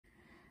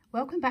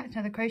Welcome back to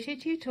another crochet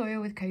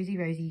tutorial with Cozy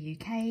Rosie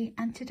UK,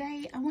 and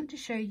today I want to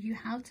show you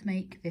how to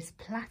make this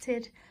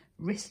plaited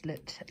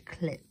wristlet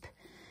clip.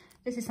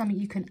 This is something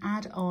you can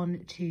add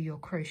on to your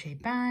crochet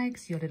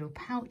bags, your little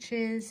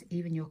pouches,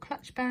 even your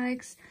clutch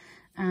bags,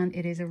 and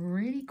it is a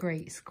really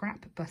great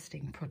scrap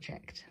busting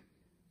project.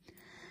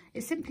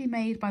 It's simply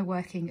made by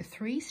working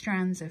 3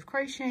 strands of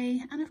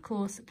crochet and of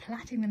course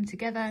plaiting them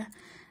together,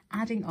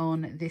 adding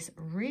on this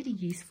really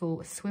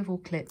useful swivel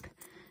clip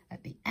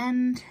at the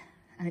end,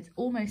 and it's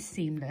almost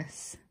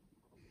seamless.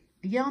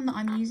 The yarn that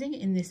I'm using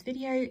in this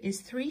video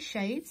is 3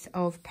 shades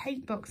of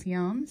Paint Box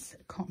Yarns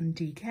Cotton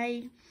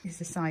DK.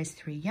 It's a size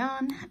 3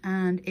 yarn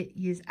and it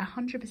is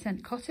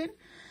 100% cotton,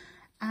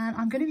 and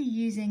I'm going to be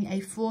using a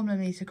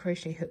 4mm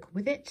crochet hook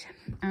with it.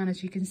 And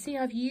as you can see,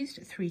 I've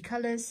used 3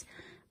 colours.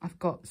 I've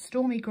got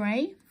Stormy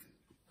Grey,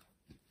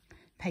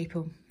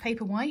 paper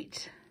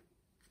White,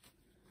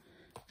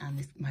 and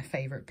this my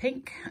favourite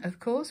pink,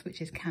 of course,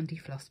 which is Candy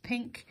Floss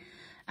Pink.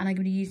 And I'm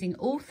going to be using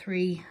all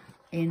 3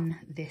 in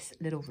this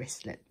little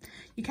wristlet.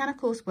 You can, of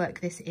course,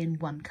 work this in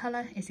one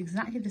colour. It's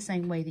exactly the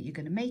same way that you're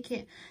going to make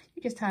it.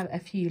 You just have a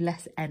few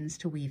less ends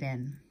to weave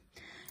in.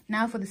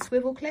 Now for the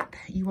swivel clip,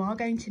 you are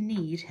going to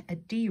need a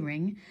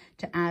D-ring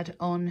to add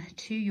on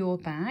to your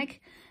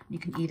bag. You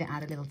can either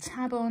add a little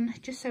tab on,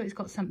 just so it's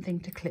got something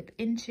to clip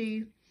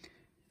into.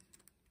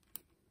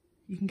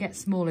 You can get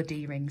smaller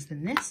D-rings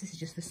than this. This is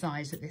just the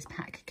size that this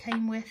pack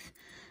came with.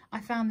 I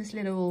found this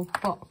little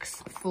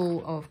box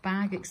full of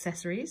bag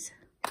accessories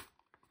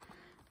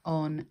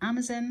on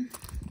Amazon,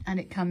 and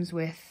it comes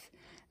with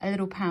a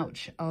little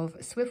pouch of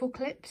swivel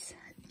clips,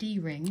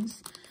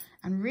 D-rings,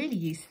 and really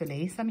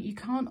usefully, something you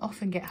can't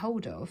often get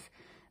hold of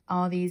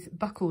are these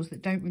buckles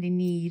that don't really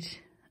need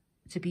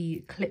to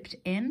be clipped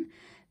in.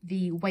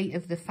 The weight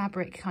of the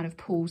fabric kind of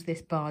pulls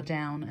this bar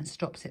down and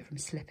stops it from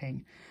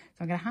slipping.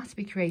 So I'm going to have to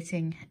be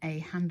creating a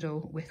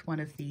handle with one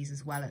of these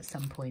as well at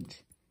some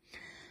point.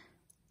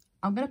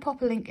 I'm going to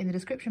pop a link in the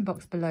description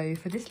box below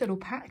for this little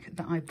pack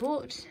that I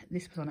bought.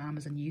 This was on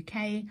Amazon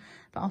UK,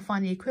 but I'll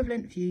find the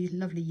equivalent for you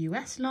lovely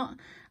US lot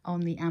on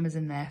the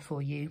Amazon there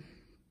for you.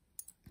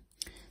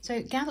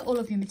 So gather all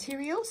of your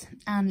materials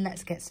and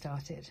let's get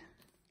started.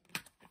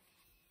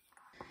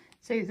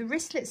 So the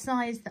wristlet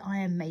size that I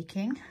am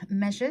making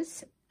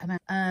measures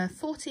about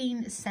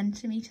 14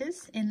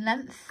 centimetres in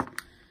length,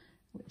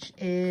 which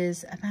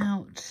is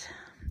about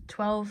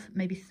 12,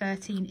 maybe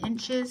 13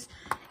 inches.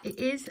 It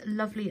is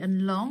lovely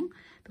and long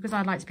because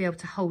I'd like to be able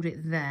to hold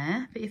it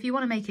there. But if you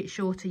want to make it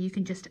shorter, you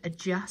can just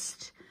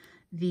adjust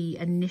the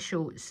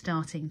initial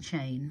starting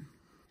chain.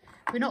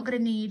 We're not going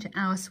to need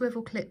our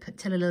swivel clip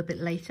till a little bit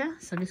later,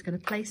 so I'm just going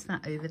to place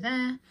that over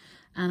there,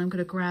 and I'm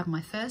going to grab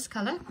my first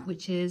colour,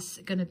 which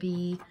is going to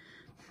be,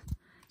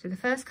 so the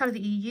first colour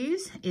that you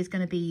use is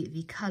going to be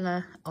the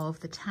colour of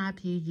the tab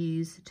you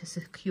use to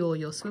secure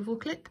your swivel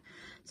clip.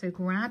 So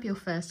grab your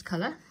first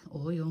colour,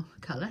 or your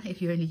colour if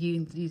you're only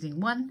using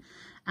one,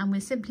 and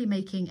we're simply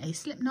making a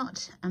slip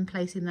knot and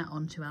placing that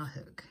onto our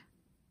hook.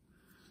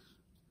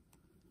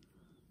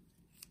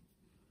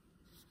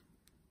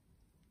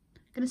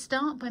 I'm going to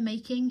start by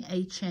making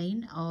a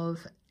chain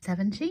of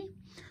 70.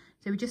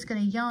 So we're just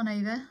going to yarn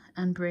over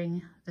and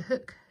bring the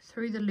hook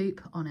through the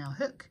loop on our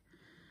hook.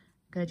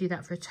 I'm going to do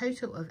that for a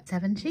total of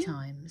 70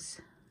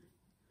 times.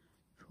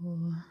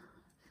 4,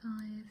 5.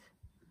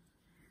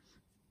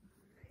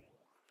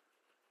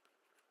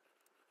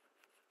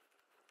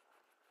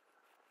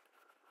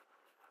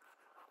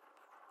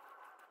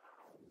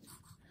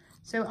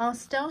 So our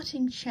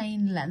starting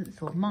chain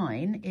length, or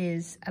mine,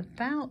 is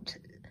about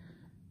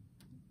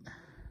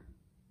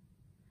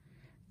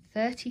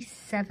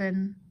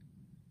 37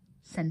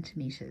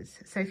 centimetres.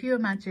 So if you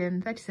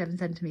imagine 37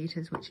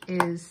 centimetres, which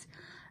is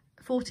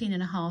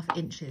 14.5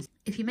 inches.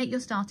 If you make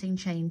your starting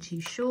chain too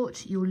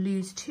short, you'll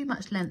lose too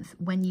much length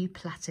when you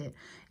plait it.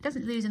 It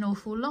doesn't lose an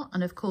awful lot,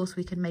 and of course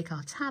we can make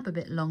our tab a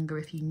bit longer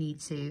if you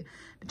need to,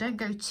 but don't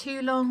go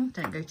too long,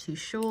 don't go too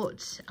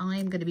short.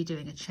 I'm going to be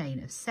doing a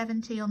chain of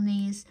 70 on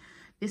these.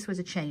 This was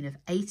a chain of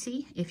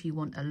 80 if you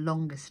want a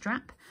longer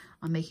strap.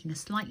 I'm making a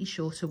slightly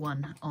shorter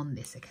one on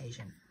this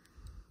occasion.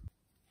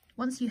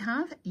 Once you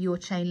have your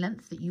chain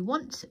length that you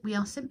want, we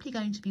are simply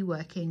going to be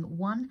working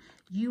 1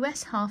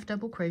 US half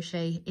double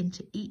crochet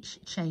into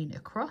each chain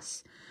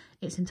across.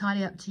 It's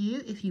entirely up to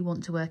you if you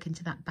want to work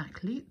into that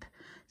back loop.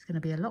 It's going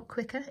to be a lot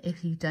quicker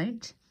if you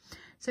don't.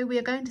 So we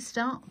are going to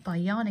start by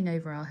yarning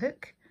over our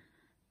hook.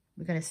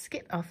 We're going to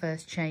skip our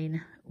first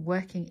chain,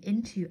 working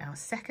into our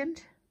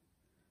second,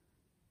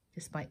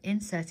 just by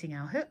inserting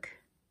our hook,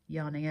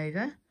 yarning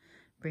over,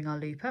 bring our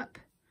loop up,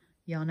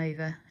 yarn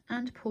over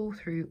and pull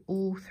through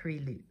all 3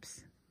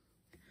 loops.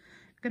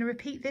 I'm going to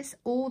repeat this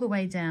all the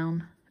way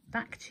down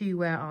back to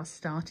where our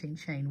starting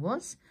chain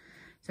was.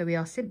 So we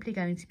are simply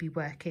going to be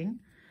working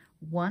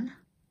 1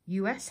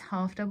 US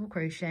half double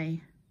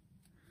crochet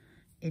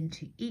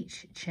into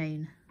each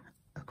chain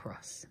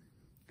across.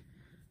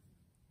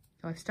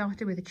 So I've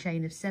started with a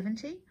chain of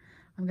 70.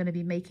 I'm going to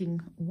be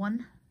making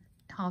 1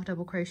 half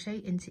double crochet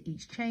into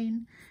each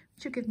chain.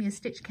 which will give me a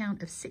stitch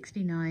count of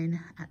 69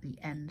 at the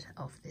end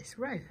of this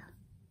row.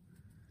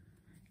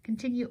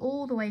 Continue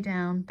all the way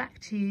down back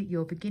to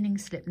your beginning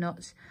slip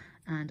knot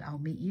and I'll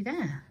meet you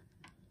there.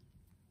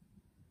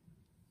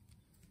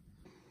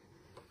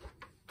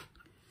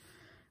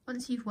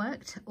 Once you've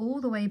worked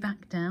all the way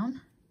back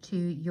down to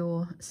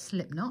your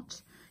slip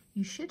knot,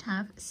 you should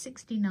have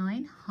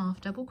 69 half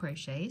double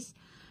crochets,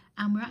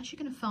 and we're actually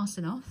going to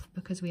fasten off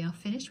because we are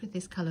finished with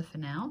this colour for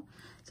now.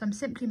 So I'm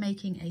simply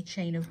making a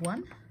chain of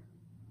 1,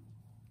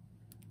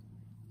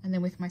 and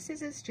then with my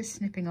scissors just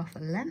snipping off a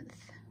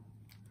length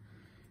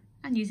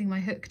and using my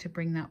hook to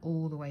bring that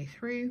all the way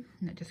through,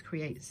 and that just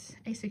creates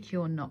a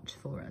secure knot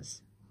for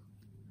us.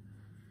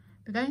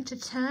 We're going to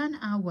turn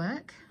our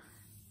work.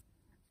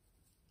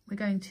 We're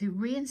going to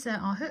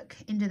reinsert our hook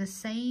into the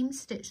same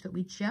stitch that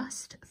we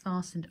just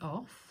fastened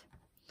off,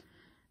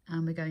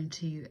 and we're going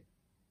to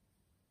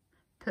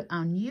put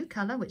our new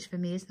colour, which for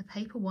me is the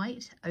paper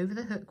white, over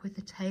the hook with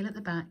the tail at the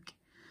back,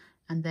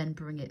 and then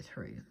bring it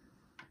through.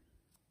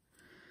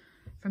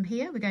 From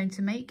here we're going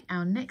to make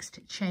our next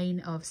chain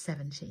of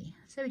 70.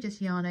 So we just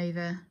yarn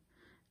over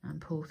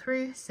and pull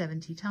through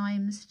 70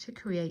 times to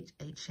create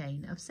a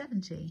chain of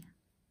 70.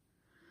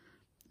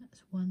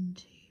 That's 1,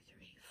 2,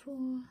 3, 4,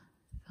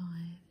 5,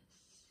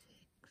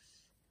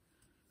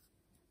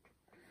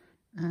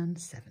 6 and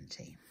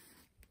 70.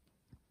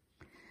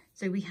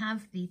 So we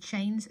have the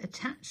chains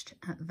attached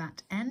at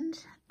that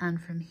end,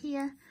 and from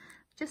here,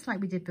 just like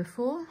we did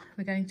before,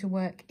 we're going to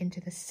work into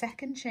the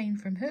second chain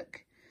from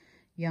hook,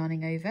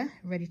 yarning over,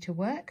 ready to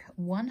work,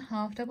 1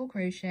 half double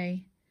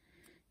crochet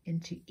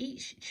into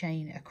each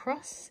chain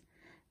across,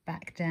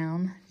 back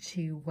down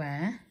to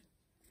where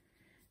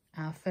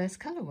our first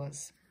colour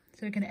was.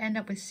 So we're going to end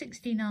up with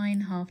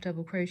 69 half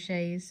double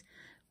crochets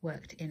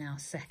worked in our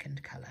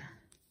second colour.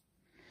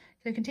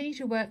 So continue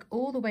to work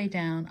all the way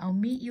down. I'll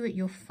meet you at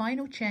your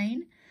final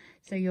chain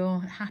so you're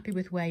happy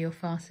with where you're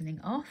fastening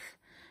off,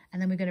 and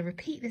then we're going to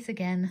repeat this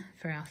again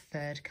for our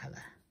third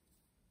colour.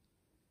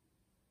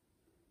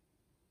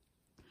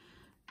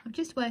 I'm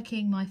just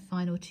working my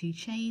final 2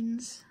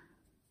 chains.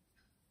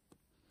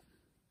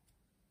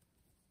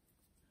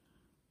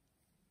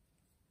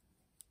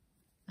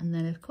 And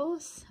then of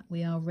course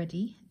we are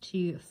ready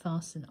to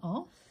fasten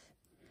off.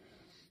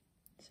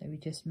 So we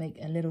just make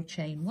a little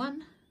chain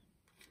 1.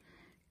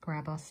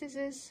 Grab our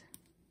scissors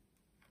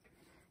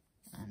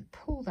and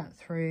pull that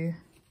through,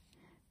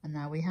 and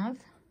now we have,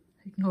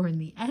 ignoring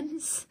the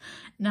ends,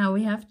 now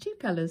we have 2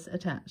 colours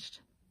attached.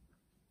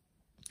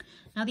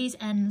 Now these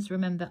ends,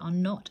 remember, are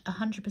not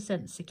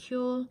 100%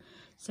 secure,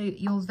 so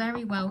you're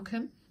very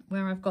welcome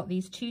where I've got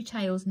these 2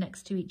 tails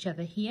next to each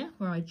other here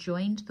where I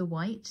joined the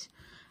white.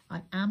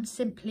 I am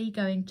simply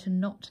going to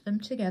knot them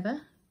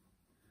together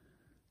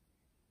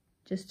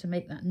just to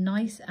make that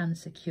nice and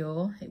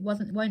secure. It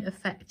won't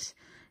affect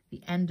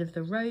the end of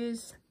the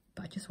rows,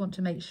 but I just want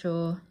to make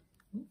sure,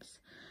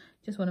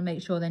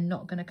 they're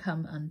not going to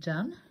come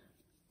undone.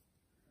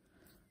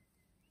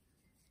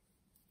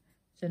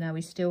 So now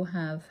we still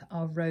have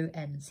our row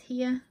ends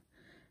here,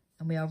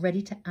 and we are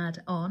ready to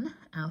add on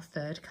our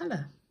third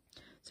colour.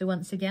 So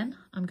once again,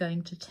 I'm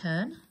going to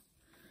turn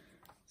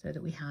so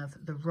that we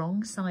have the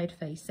wrong side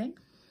facing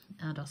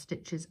and our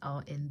stitches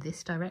are in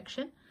this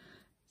direction.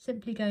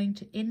 Simply going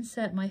to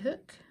insert my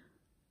hook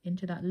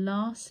into that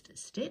last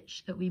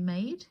stitch that we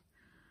made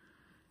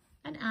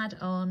and add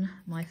on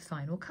my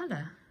final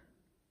colour.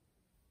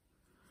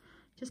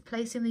 Just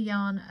placing the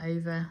yarn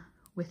over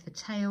with the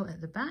tail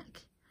at the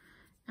back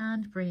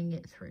and bringing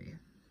it through.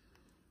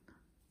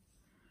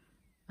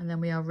 And then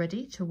we are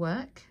ready to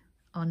work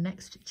our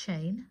next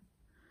chain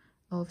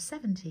of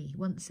 70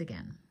 once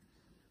again.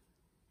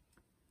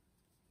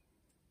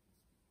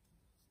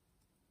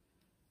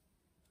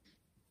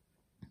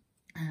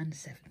 And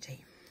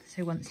 70.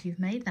 So once you've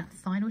made that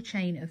final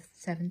chain of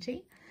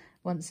 70,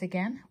 once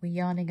again, we're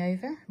yarning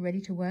over,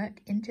 ready to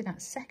work into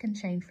that second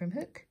chain from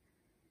hook,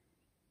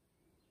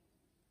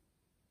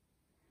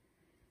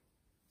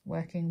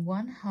 working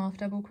 1 half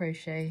double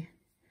crochet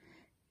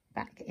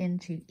back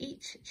into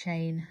each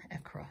chain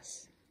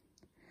across.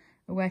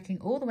 We're working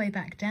all the way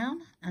back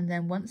down, and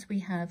then once we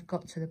have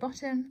got to the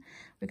bottom,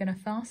 we're going to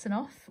fasten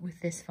off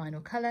with this final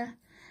colour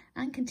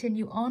and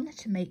continue on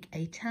to make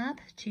a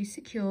tab to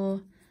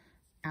secure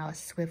our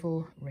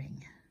swivel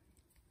ring.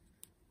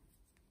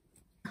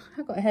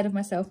 I got ahead of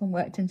myself and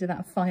worked into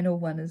that final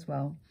one as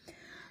well.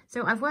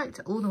 So I've worked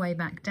all the way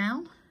back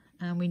down,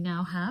 and we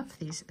now have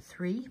these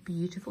 3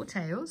 beautiful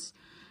tails.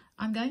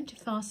 I'm going to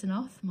fasten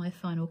off my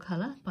final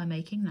colour by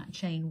making that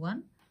chain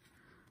 1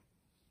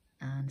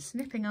 and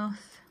snipping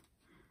off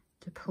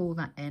to pull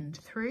that end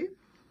through.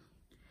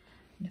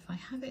 And if I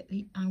have it,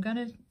 I'm going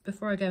to,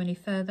 before I go any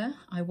further,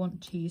 I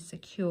want to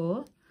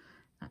secure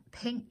that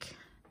pink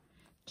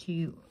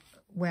to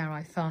where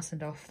I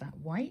fastened off that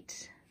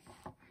white.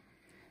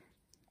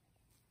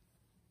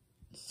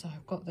 So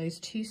I've got those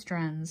 2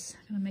 strands.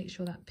 I'm going to make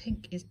sure that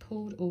pink is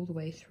pulled all the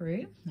way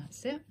through.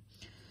 That's it.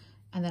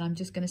 And then I'm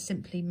just going to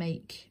simply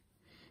make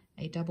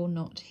a double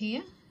knot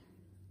here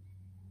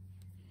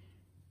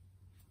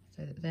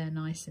so that they're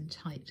nice and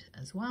tight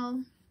as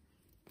well.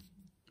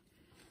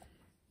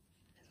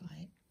 If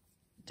I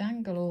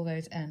dangle all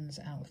those ends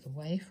out of the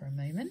way for a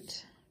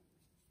moment.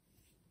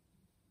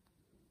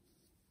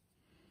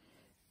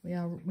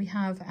 We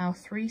have our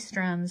 3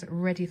 strands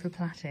ready for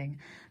plaiting,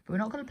 but we're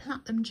not going to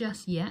plait them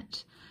just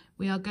yet.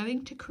 We are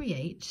going to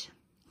create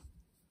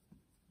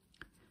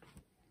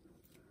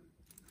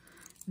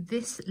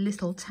this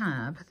little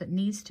tab that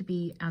needs to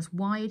be as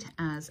wide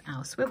as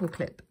our swivel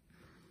clip.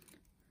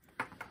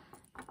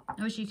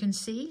 Now, as you can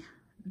see,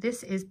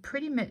 this is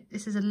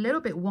a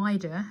little bit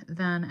wider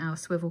than our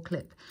swivel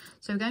clip.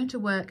 So we're going to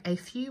work a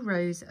few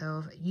rows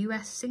of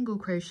US single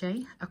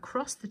crochet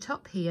across the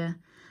top here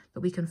that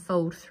we can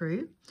fold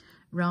through,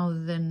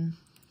 rather than,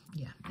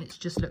 yeah, it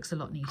just looks a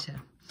lot neater.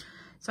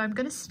 So I'm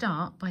going to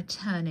start by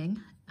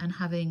turning and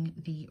having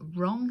the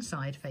wrong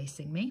side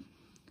facing me.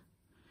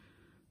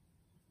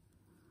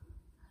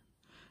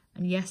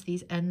 And yes,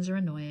 these ends are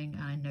annoying.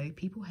 I know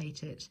people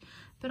hate it,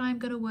 but I'm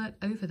going to work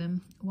over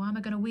them. Why am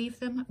I going to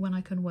weave them when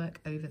I can work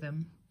over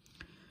them?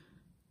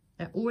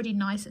 They're already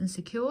nice and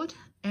secured.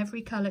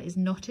 Every colour is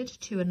knotted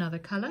to another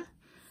colour.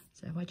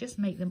 So if I just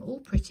make them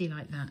all pretty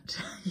like that,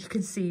 you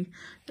can see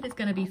that it's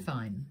going to be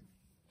fine.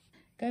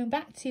 Going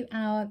back to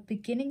our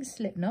beginning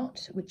slip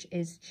knot, which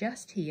is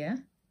just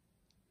here,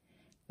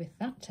 with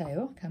that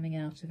tail coming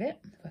out of it.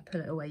 If I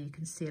pull it away, you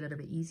can see a little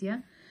bit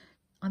easier.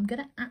 I'm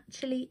going to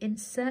actually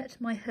insert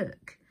my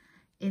hook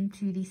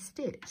into the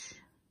stitch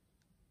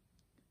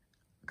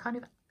kind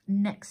of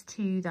next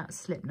to that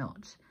slip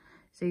knot.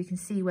 So you can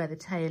see where the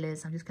tail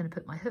is. I'm just going to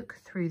put my hook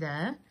through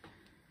there.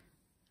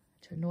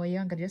 To annoy you,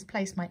 I'm going to just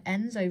place my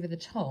ends over the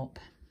top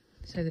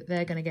so that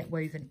they're going to get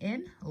woven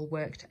in or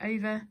worked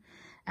over.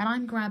 And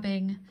I'm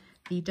grabbing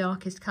the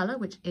darkest colour,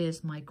 which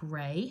is my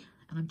grey,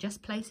 and I'm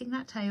just placing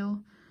that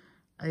tail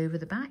over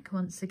the back.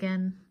 Once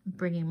again,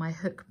 bringing my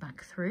hook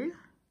back through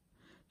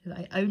so that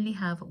I only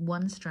have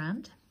 1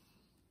 strand.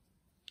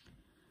 I'm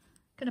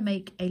going to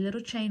make a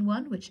little chain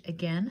 1, which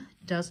again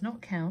does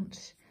not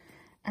count.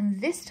 And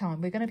this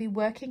time we're going to be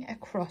working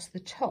across the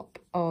top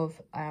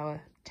of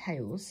our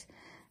tails,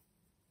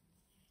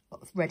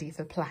 ready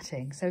for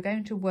plaiting. So we're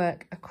going to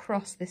work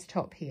across this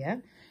top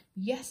here.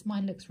 Yes,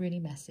 mine looks really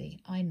messy,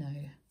 I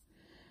know.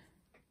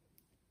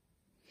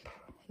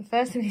 The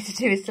first thing we need to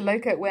do is to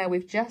locate where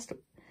we've just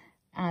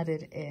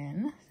added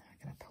in. So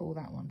I'm going to pull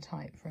that one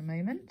tight for a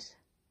moment.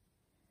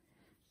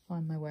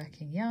 Find my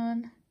working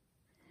yarn.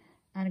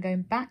 And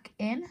going back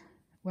in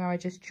where I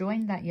just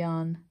joined that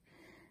yarn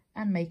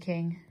and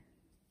making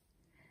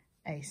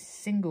a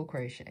single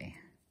crochet.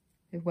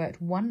 We've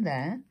worked 1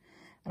 there,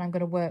 and I'm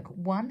going to work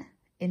 1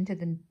 into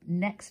the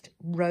next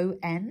row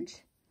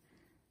end,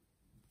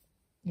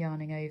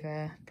 yarning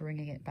over,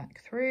 bringing it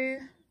back through,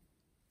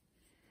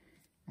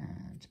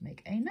 and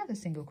make another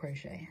single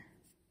crochet.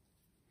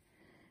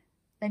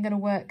 Then going to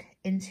work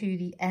into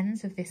the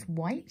ends of this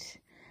white.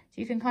 So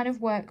you can kind of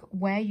work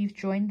where you've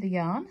joined the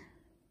yarn.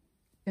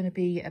 It's going to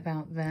be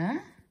about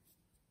there.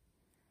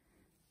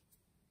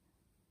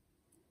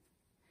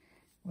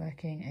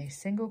 Working a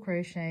single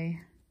crochet,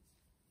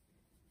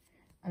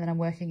 and then I'm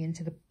working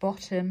into the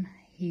bottom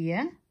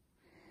here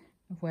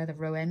of where the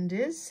row end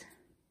is.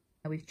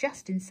 Now we've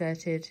just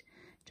inserted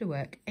to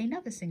work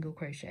another single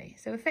crochet.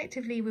 So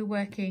effectively we're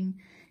working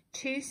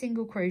 2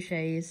 single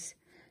crochets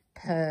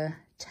per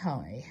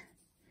tie.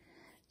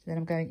 So then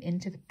I'm going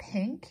into the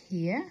pink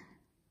here,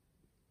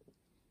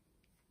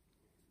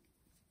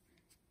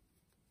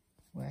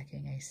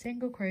 working a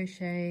single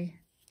crochet,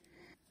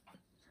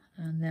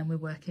 and then we're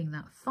working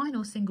that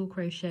final single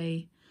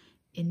crochet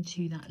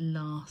into that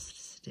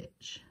last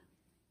stitch.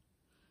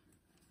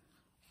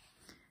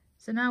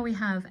 So now we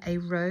have a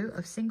row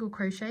of single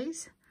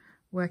crochets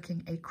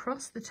working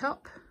across the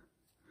top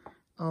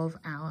of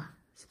our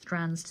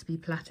strands to be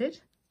plaited,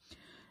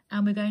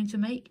 and we're going to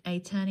make a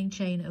turning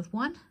chain of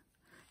 1,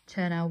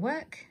 turn our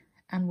work,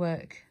 and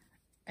work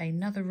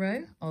another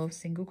row of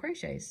single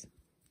crochets.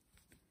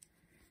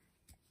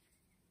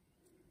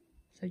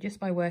 So just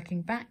by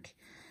working back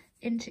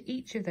into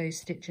each of those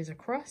stitches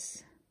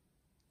across,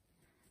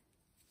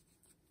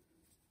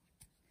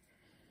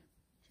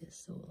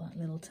 just sort that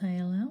little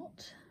tail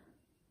out.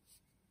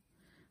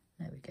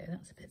 There we go,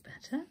 that's a bit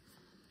better.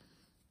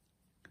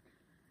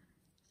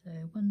 So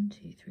 1,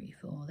 2, 3,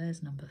 4,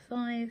 there's number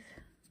 5,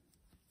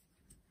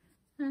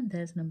 and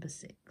there's number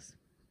 6.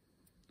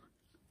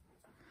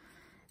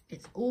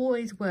 It's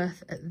always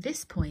worth at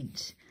this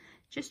point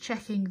just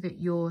checking that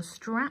your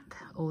strap,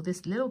 or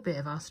this little bit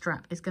of our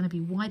strap, is going to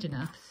be wide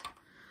enough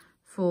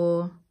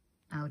for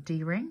our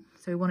D-ring.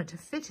 So we want it to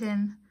fit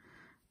in,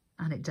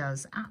 and it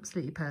does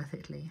absolutely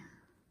perfectly.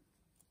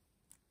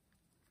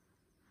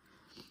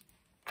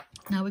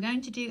 Now we're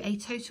going to do a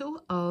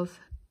total of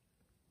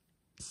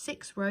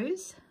 6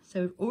 rows.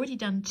 So we've already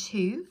done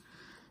 2.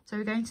 So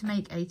we're going to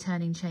make a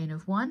turning chain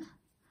of 1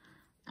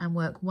 and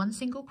work 1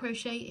 single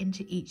crochet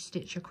into each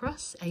stitch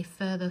across a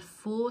further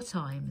 4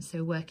 times.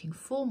 So working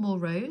 4 more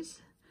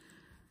rows,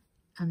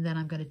 and then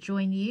I'm going to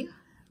join you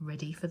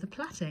ready for the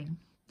plaiting.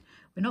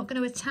 We're not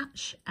going to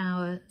attach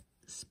our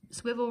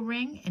swivel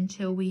ring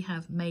until we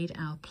have made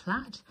our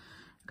plait,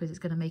 because it's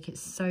going to make it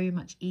so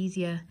much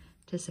easier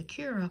to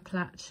secure our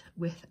plait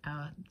with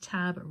our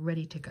tab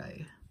ready to go.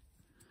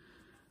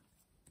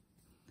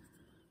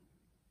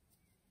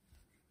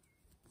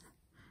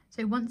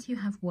 So once you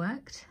have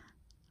worked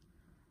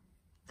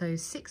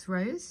those 6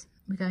 rows,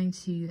 we're going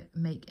to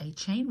make a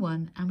chain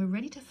 1 and we're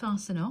ready to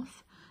fasten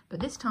off, but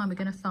this time we're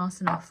going to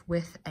fasten off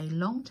with a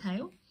long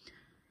tail.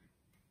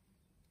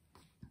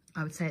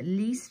 I would say at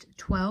least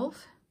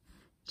 12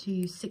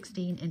 to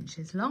 16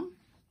 inches long.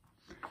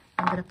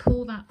 I'm going to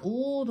pull that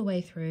all the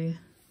way through,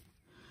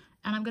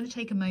 and I'm going to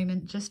take a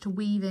moment just to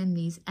weave in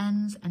these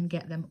ends and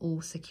get them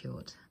all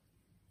secured.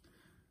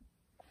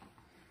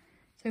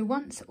 So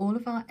once all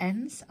of our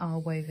ends are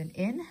woven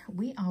in,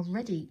 we are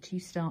ready to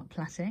start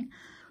plaiting.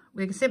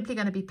 We're simply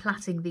going to be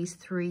plaiting these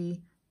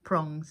 3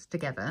 prongs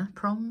together.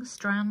 Prongs,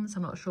 strands,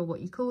 I'm not sure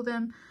what you call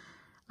them.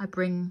 I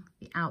bring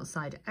the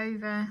outside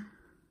over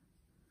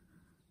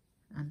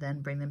and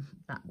then bring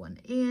that one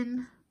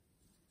in.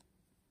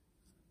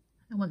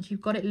 And once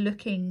you've got it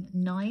looking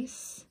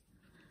nice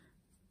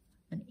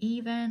and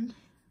even,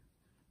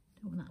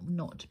 don't want that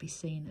not to be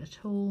seen at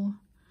all.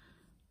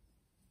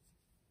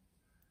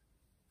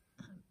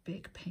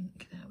 Big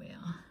pink, there we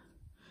are.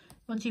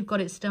 Once you've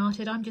got it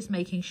started, I'm just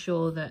making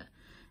sure that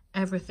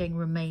everything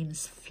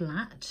remains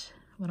flat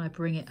when I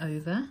bring it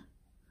over,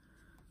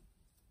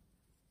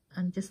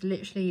 and just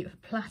literally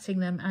plaiting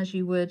them as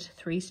you would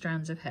 3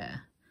 strands of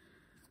hair.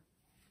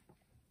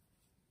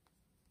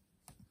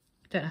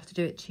 Don't have to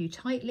do it too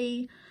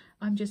tightly.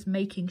 I'm just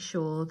making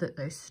sure that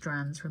those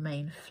strands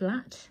remain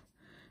flat.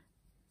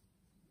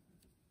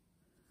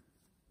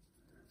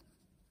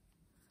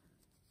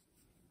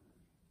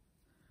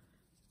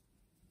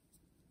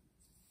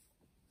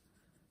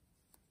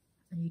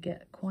 And you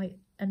get quite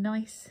a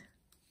nice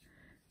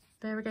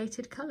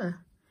variegated colour.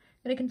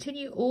 I'm going to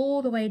continue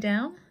all the way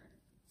down,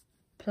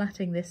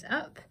 plaiting this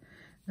up,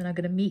 then I'm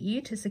going to meet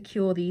you to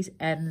secure these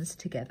ends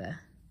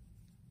together.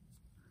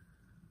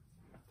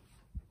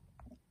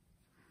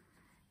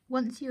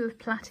 Once you have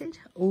plaited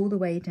all the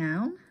way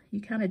down,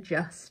 you can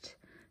adjust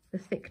the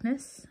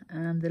thickness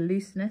and the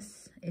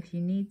looseness if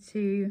you need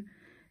to,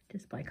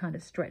 just by kind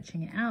of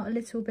stretching it out a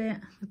little bit.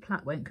 The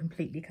plait won't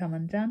completely come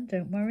undone,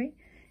 don't worry.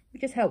 We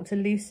just help to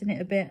loosen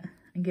it a bit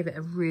and give it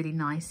a really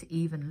nice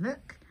even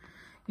look.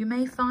 You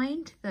may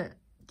find that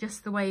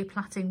just the way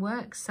plaiting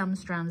works, some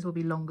strands will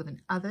be longer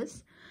than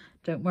others.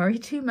 Don't worry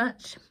too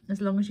much,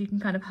 as long as you can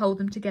kind of hold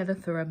them together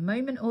for a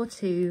moment or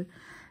two,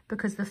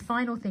 because the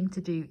final thing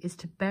to do is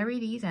to bury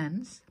these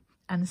ends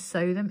and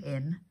sew them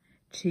in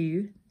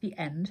to the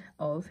end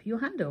of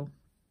your handle.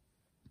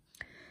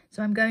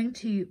 So I'm going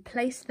to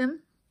place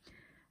them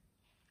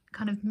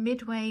kind of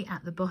midway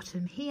at the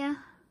bottom here.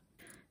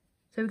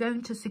 So we're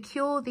going to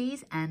secure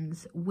these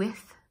ends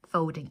with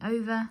folding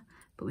over,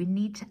 but we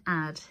need to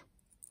add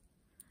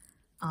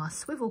our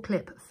swivel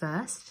clip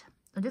first.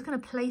 I'm just going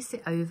to place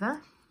it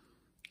over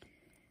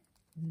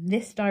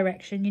this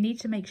direction. You need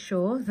to make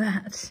sure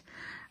that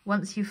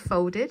once you've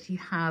folded, you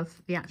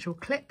have the actual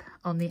clip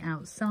on the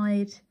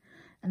outside,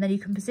 and then you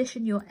can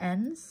position your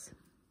ends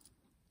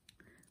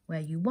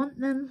where you want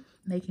them,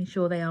 making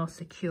sure they are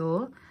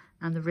secure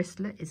and the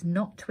wristlet is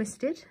not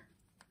twisted.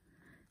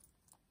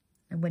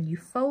 And when you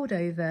fold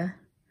over,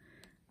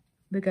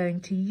 we're going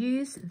to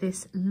use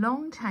this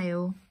long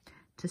tail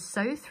to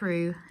sew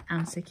through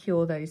and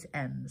secure those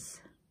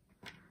ends.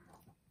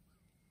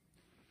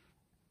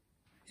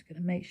 Just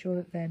going to make sure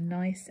that they're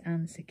nice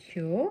and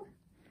secure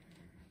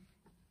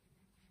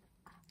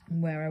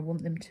and where I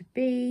want them to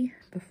be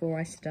before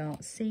I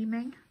start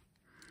seaming.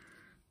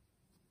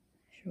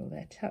 Make sure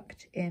they're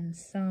tucked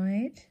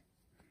inside.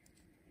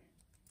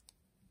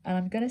 And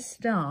I'm going to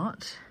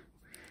start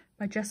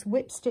by just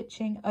whip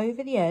stitching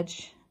over the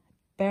edge,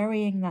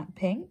 burying that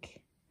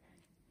pink.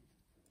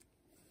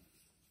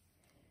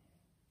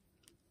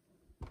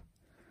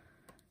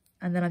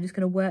 And then I'm just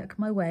going to work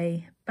my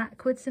way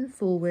backwards and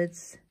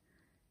forwards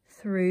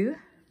through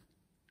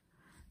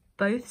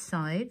both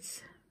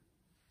sides.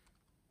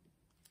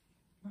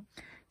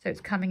 So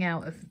it's coming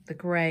out of the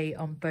grey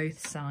on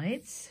both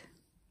sides.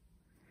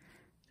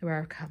 So where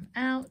I've come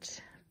out,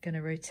 I'm going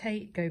to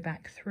rotate, go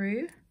back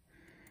through.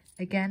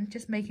 Again,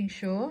 just making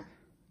sure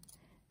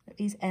that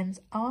these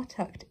ends are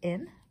tucked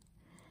in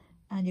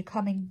and you're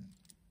coming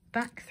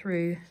back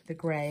through the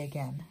grey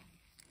again.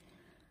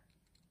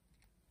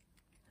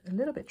 A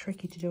little bit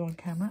tricky to do on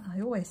camera. I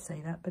always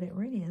say that, but it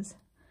really is.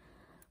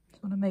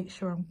 Just want to make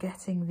sure I'm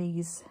getting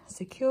these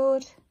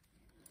secured.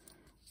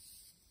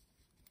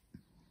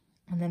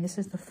 And then this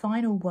is the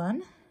final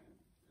one.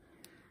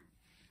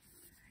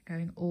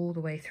 Going all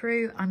the way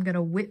through. I'm going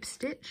to whip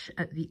stitch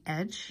at the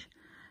edge.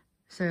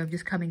 So I'm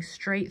just coming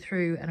straight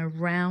through and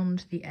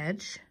around the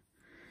edge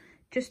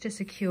just to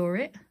secure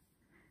it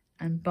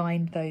and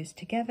bind those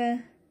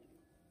together.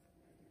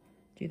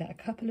 Do that a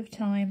couple of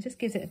times, just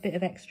gives it a bit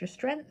of extra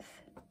strength.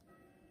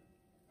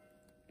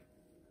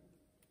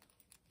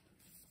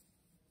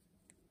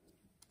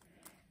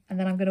 And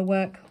then I'm going to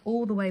work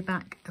all the way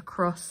back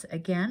across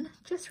again,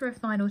 just for a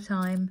final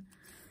time,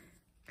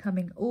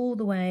 coming all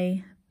the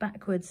way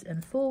backwards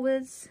and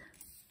forwards.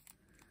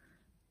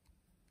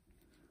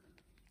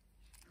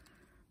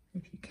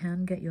 If you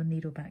can, get your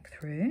needle back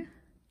through.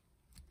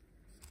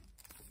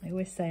 I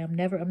always say I'm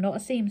not a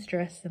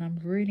seamstress, and I'm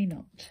really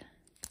not.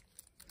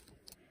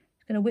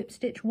 I'm going to whip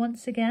stitch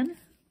once again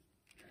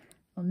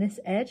on this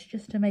edge,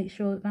 just to make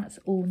sure that that's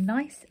all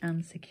nice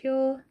and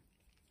secure.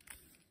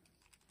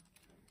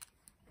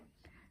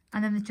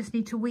 And then I just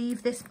need to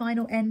weave this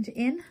final end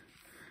in,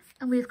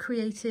 and we've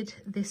created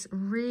this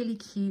really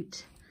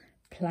cute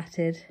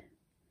plaited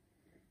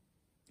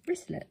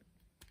wristlet.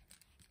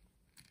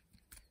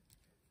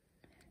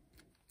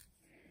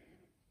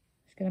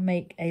 Just going to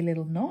make a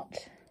little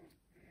knot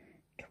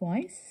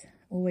twice.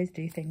 Always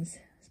do things,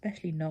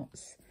 especially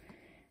knots.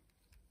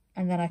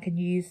 And then I can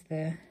use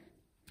the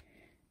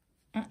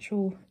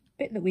actual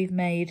bit that we've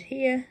made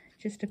here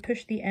just to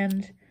push the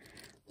end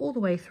all the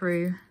way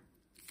through.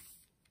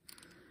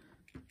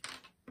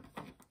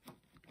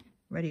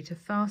 Ready to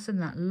fasten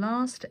that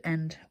last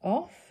end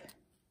off.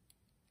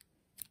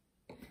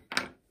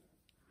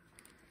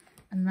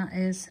 And that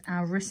is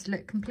our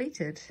wristlet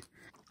completed.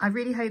 I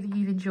really hope that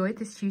you've enjoyed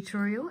this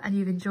tutorial and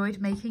you've enjoyed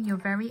making your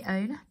very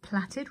own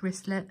plaited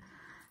wristlet,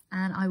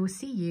 and I will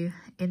see you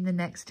in the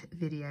next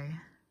video.